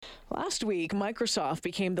last week, Microsoft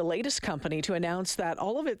became the latest company to announce that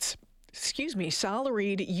all of its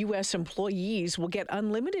salaried U.S. employees will get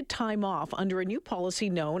unlimited time off under a new policy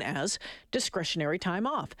known as discretionary time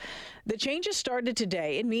off. The changes started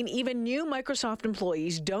today and mean even new Microsoft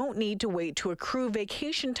employees don't need to wait to accrue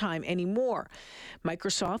vacation time anymore.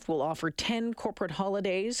 Microsoft will offer 10 corporate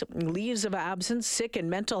holidays, leaves of absence, sick and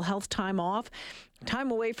mental health time off,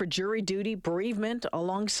 time away for jury duty, bereavement,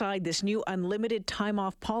 alongside this new unlimited time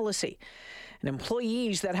off policy. And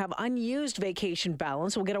employees that have unused vacation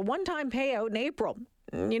balance will get a one-time payout in April.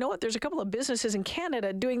 You know what? There's a couple of businesses in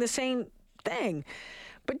Canada doing the same thing.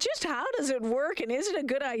 But just how does it work, and is it a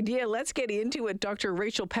good idea? Let's get into it. Dr.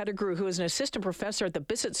 Rachel Pettigrew, who is an assistant professor at the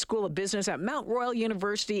Bissett School of Business at Mount Royal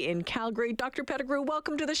University in Calgary. Dr. Pettigrew,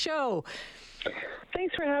 welcome to the show.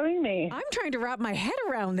 Thanks for having me. I'm trying to wrap my head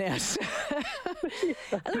around this.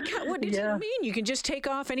 What does it mean? You can just take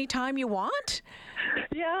off any time you want?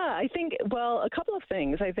 Yeah, I think, a couple of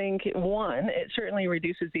things. I think, one, it certainly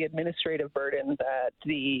reduces the administrative burden that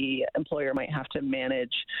the employer might have to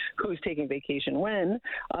manage who's taking vacation when.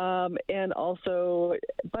 And also,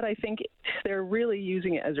 but I think they're really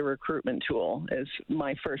using it as a recruitment tool, is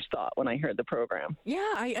my first thought when I heard the program.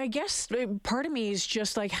 Yeah, I guess part of me is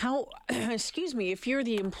just like how, if you're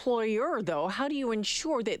the employer, though, how do you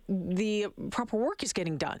ensure that the proper work is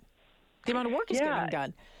getting done? The amount of work is getting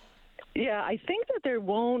done. Yeah, I think that there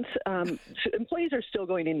won't, employees are still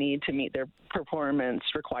going to need to meet their performance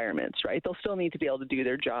requirements, right? They'll still need to be able to do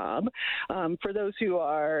their job. For those who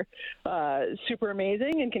are super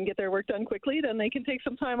amazing and can get their work done quickly, then they can take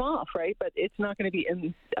some time off, right? But it's not going to be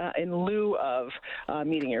in lieu of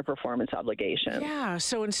meeting your performance obligations. Yeah,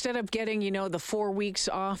 so instead of getting, the 4 weeks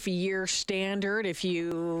off a year standard, if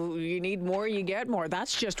you need more, you get more.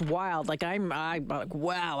 That's just wild.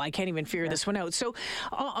 Wow, I can't even figure this one out. So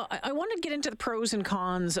I want to get into the pros and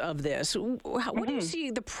cons of this. What do you see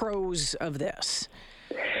the pros of this?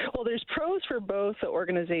 Well, there's pros for both the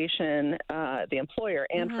organization, the employer,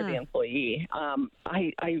 and for the employee.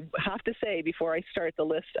 I have to say, before I start the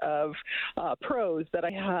list of pros, that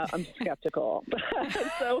I'm skeptical.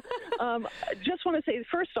 So just want to say,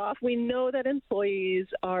 first off, we know that employees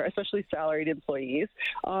are, especially salaried employees,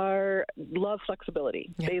 love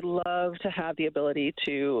flexibility. Yeah. They love to have the ability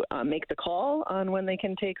to make the call on when they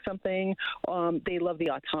can take something. They love the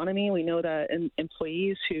autonomy. We know that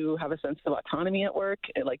employees who have a sense of autonomy at work,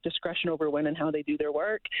 like discretion over when and how they do their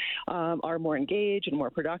work, are more engaged and more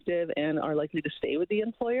productive and are likely to stay with the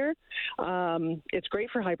employer. It's great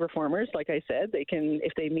for high performers. Like I said, they can,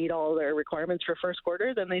 if they meet all their requirements for first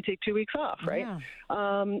quarter, then they take 2 weeks off, right? Yeah.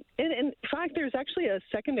 And in fact, there's actually a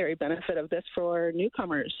secondary benefit of this for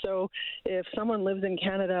newcomers. So if someone lives in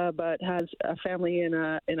Canada but has a family in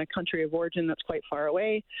a country of origin that's quite far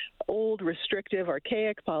away, old, restrictive,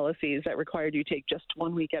 archaic policies that required you take just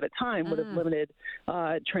 1 week at a time would have limited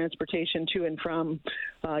transportation to and from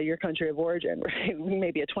your country of origin, right?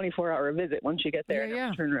 Maybe a 24-hour visit once you get there and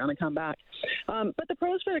have to turn around and come back. But the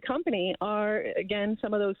pros for the company are, again,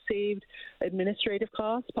 some of those saved administrative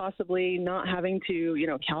costs, possibly not having to,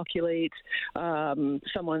 calculate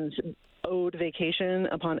someone's owed vacation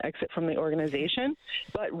upon exit from the organization.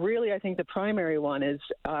 But really, I think the primary one is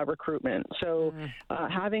recruitment. So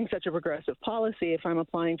having such a progressive policy, if I'm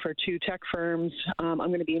applying for 2 tech firms, I'm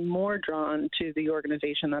going to be more drawn to the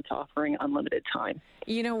organization that's offering unlimited time.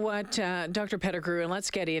 You know what, Dr. Pettigrew, and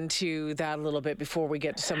let's get into that a little bit before we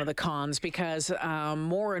get to some of the cons, because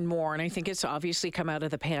more and more, and I think it's obviously come out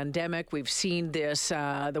of the pandemic, we've seen this,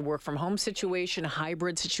 the work from home situation,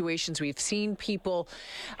 hybrid situations. We've seen people,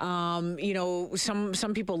 some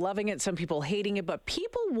people loving it, some people hating it, but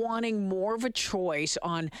people wanting more of a choice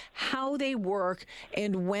on how they work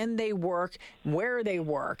and when they work, where they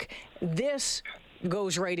work. This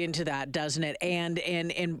goes right into that, doesn't it? And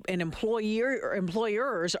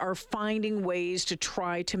employers are finding ways to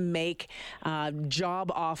try to make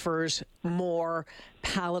job offers more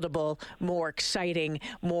palatable, more exciting,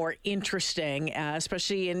 more interesting,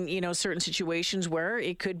 especially in certain situations where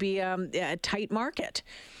it could be a tight market.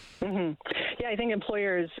 Mm-hmm. Yeah, I think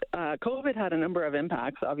employers, COVID had a number of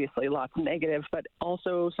impacts, obviously lots of negative, but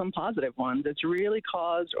also some positive ones. It's really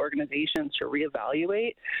caused organizations to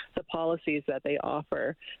reevaluate the policies that they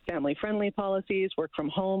offer, family-friendly policies,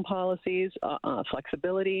 work-from-home policies,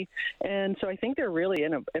 flexibility. And so I think they're really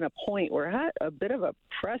in a point, we're at a bit of a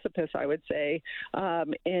precipice, I would say,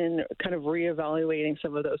 in kind of reevaluating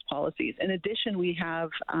some of those policies. In addition, we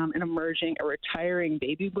have a retiring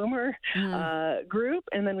baby boomer group,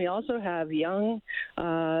 and then we also have young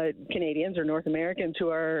Canadians or North Americans who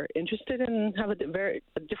are interested in have a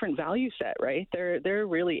different value set, right? They're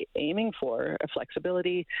really aiming for a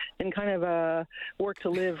flexibility and kind of a work to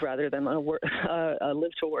live rather than a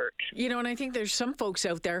live to work. And I think there's some folks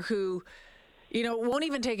out there who won't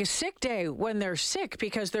even take a sick day when they're sick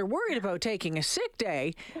because they're worried about taking a sick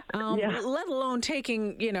day, let alone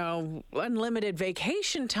taking, unlimited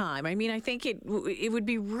vacation time. I mean, I think it would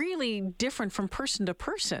be really different from person to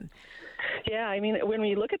person. Yeah, I mean, when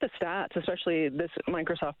we look at the stats, especially this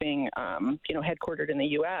Microsoft being, headquartered in the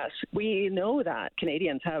U.S., we know that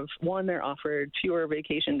Canadians have, they're offered fewer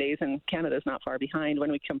vacation days, and Canada's not far behind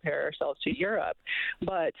when we compare ourselves to Europe.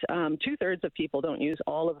 But 2/3 of people don't use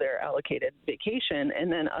all of their allocated vacation,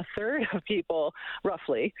 and then 1/3 of people,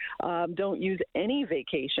 roughly, don't use any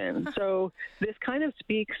vacation. So this kind of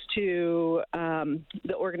speaks to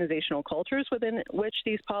the organizational cultures within which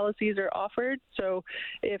these policies are offered. So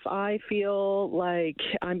if I feel like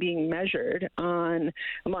I'm being measured on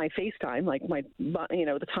my face time, like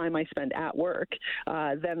the time I spend at work,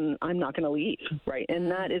 then I'm not going to leave, right?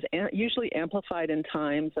 And that is usually amplified in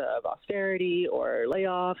times of austerity or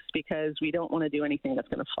layoffs because we don't want to do anything that's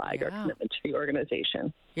going to flag our commitment to the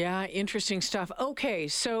organization. Yeah, interesting stuff. Okay,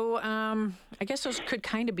 so I guess those could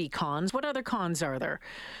kind of be cons. What other cons are there?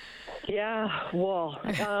 Yeah, well,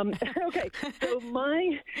 okay. So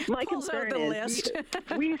my concern is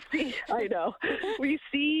we see. I know we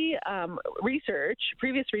see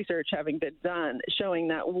previous research having been done showing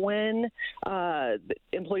that when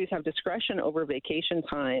employees have discretion over vacation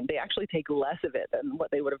time, they actually take less of it than what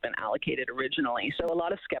they would have been allocated originally. So a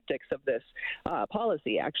lot of skeptics of this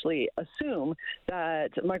policy actually assume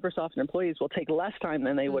that Microsoft employees will take less time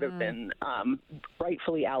than they would have been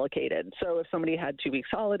rightfully allocated. So if somebody had 2 weeks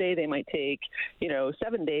holiday, they might take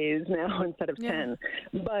 7 days now instead of 10.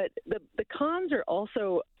 But the cons are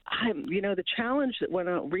also the challenge that when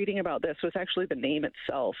reading about this was actually the name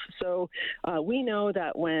itself. So we know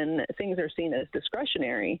that when things are seen as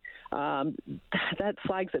discretionary, that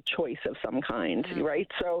flags a choice of some kind, right?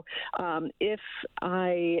 So if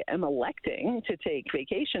I am electing to take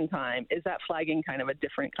vacation time, is that flagging kind of a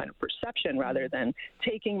different kind of perception rather than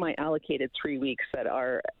taking my allocated 3 weeks that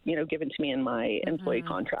are, given to me in my employee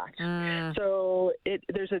contract? So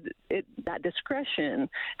that discretion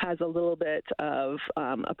has a little bit of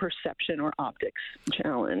a perception or optics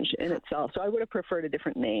challenge in itself. So I would have preferred a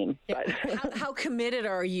different name. But how committed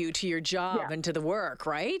are you to your job and to the work,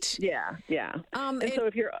 right? Yeah. So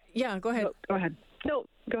if you're... Yeah, go ahead. Go ahead. No,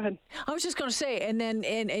 go ahead. I was just going to say, and then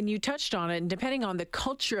and you touched on it, and depending on the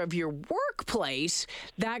culture of your workplace,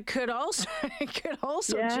 that could also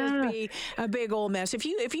just be a big old mess. If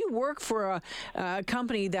you work for a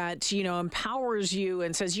company that empowers you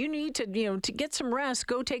and says you need to to get some rest,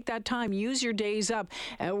 go take that time, use your days up,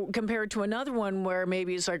 compared to another one where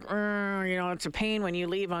maybe it's like it's a pain when you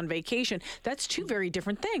leave on vacation. That's two very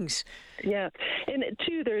different things. Yeah, and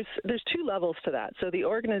there's two levels to that. So the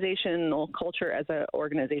organizational culture as an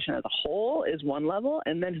organization as a whole is one level,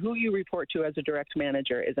 and then who you report to as a direct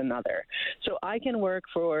manager is another. So I can work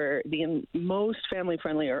for the most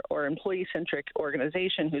family-friendly or employee-centric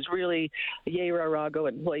organization who's really yay rah rah go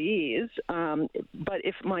employees, but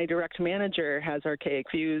if my direct manager has archaic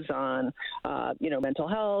views on mental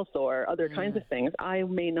health or other kinds of things, I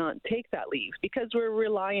may not take that leave because we're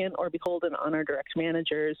reliant or beholden on our direct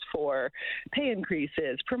managers for pay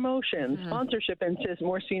increases, promotions, sponsorship into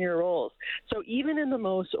more senior roles. So even in the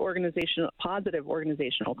most positive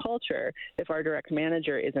organizational culture, if our direct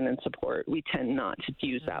manager isn't in support, we tend not to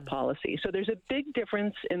use that policy. So there's a big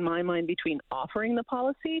difference in my mind between offering the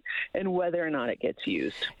policy and whether or not it gets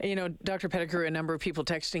used. Dr. Pettigrew, a number of people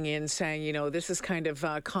texting in saying, this is kind of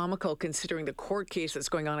comical considering the court case that's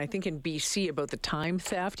going on, I think in BC, about the time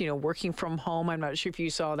theft, working from home. I'm not sure if you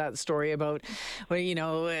saw that story about,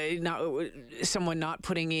 someone not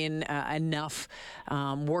putting in enough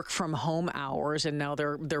work from home hours, and now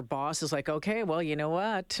their boss is like, okay, well, you know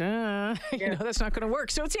what, that's not going to work.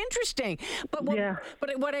 So it's interesting. But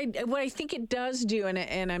what I think it does do,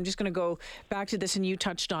 and I'm just going to go back to this, and you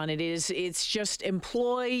touched on it, is it's just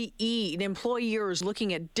employers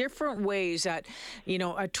looking at different ways at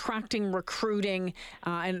attracting, recruiting,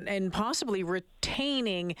 and possibly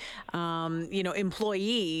retaining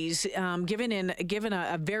employees, given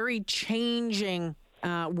a very changing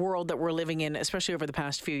world that we're living in, especially over the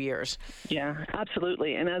past few years. Yeah,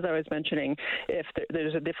 absolutely. And as I was mentioning, if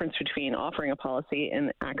there's a difference between offering a policy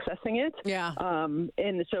and accessing it. Yeah.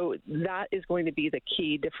 And so that is going to be the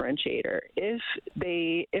key differentiator. If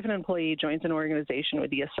an employee joins an organization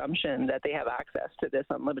with the assumption that they have access to this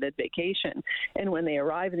unlimited vacation, and when they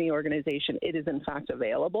arrive in the organization, it is in fact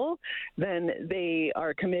available, then they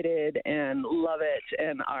are committed and love it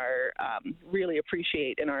and are really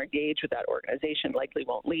appreciate and are engaged with that organization, likely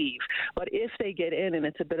won't leave. But if they get in and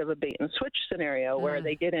it's a bit of a bait and switch scenario where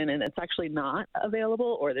they get in and it's actually not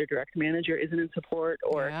available, or their direct manager isn't in support,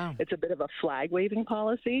 or it's a bit of a flag waving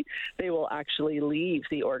policy, they will actually leave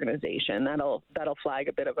the organization. That'll flag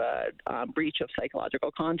a bit of a breach of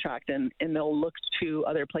psychological contract, and they'll look to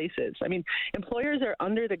other places. I mean, employers are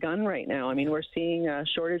under the gun right now. I mean, we're seeing a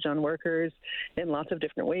shortage on workers in lots of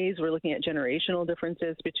different ways. We're looking at generational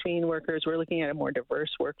differences between workers. We're looking at a more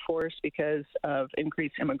diverse workforce because of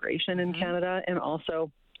increased immigration in Canada, and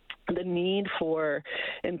also the need for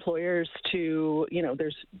employers to,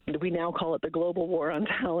 we now call it the global war on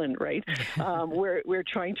talent, right? We're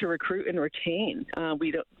trying to recruit and retain.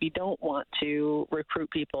 We don't want to recruit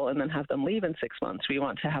people and then have them leave in 6 months. We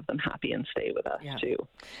want to have them happy and stay with us too.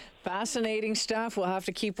 Fascinating stuff. We'll have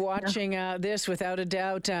to keep watching this without a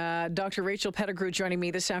doubt. Dr. Rachel Pettigrew joining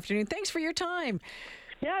me this afternoon. Thanks for your time.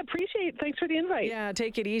 Yeah, I appreciate it. Thanks for the invite. Yeah,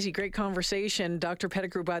 take it easy. Great conversation. Dr.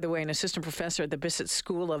 Pettigrew, by the way, an assistant professor at the Bissett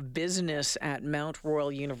School of Business at Mount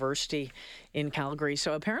Royal University in Calgary.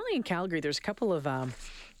 So apparently in Calgary, there's a couple of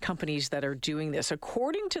companies that are doing this.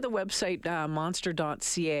 According to the website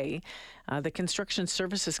monster.ca, the construction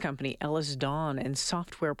services company Ellis Dawn and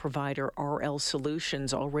software provider RL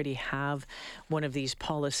Solutions already have one of these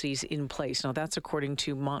policies in place. Now, that's according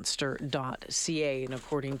to monster.ca and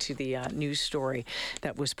according to the news story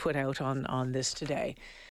that was put out on this today.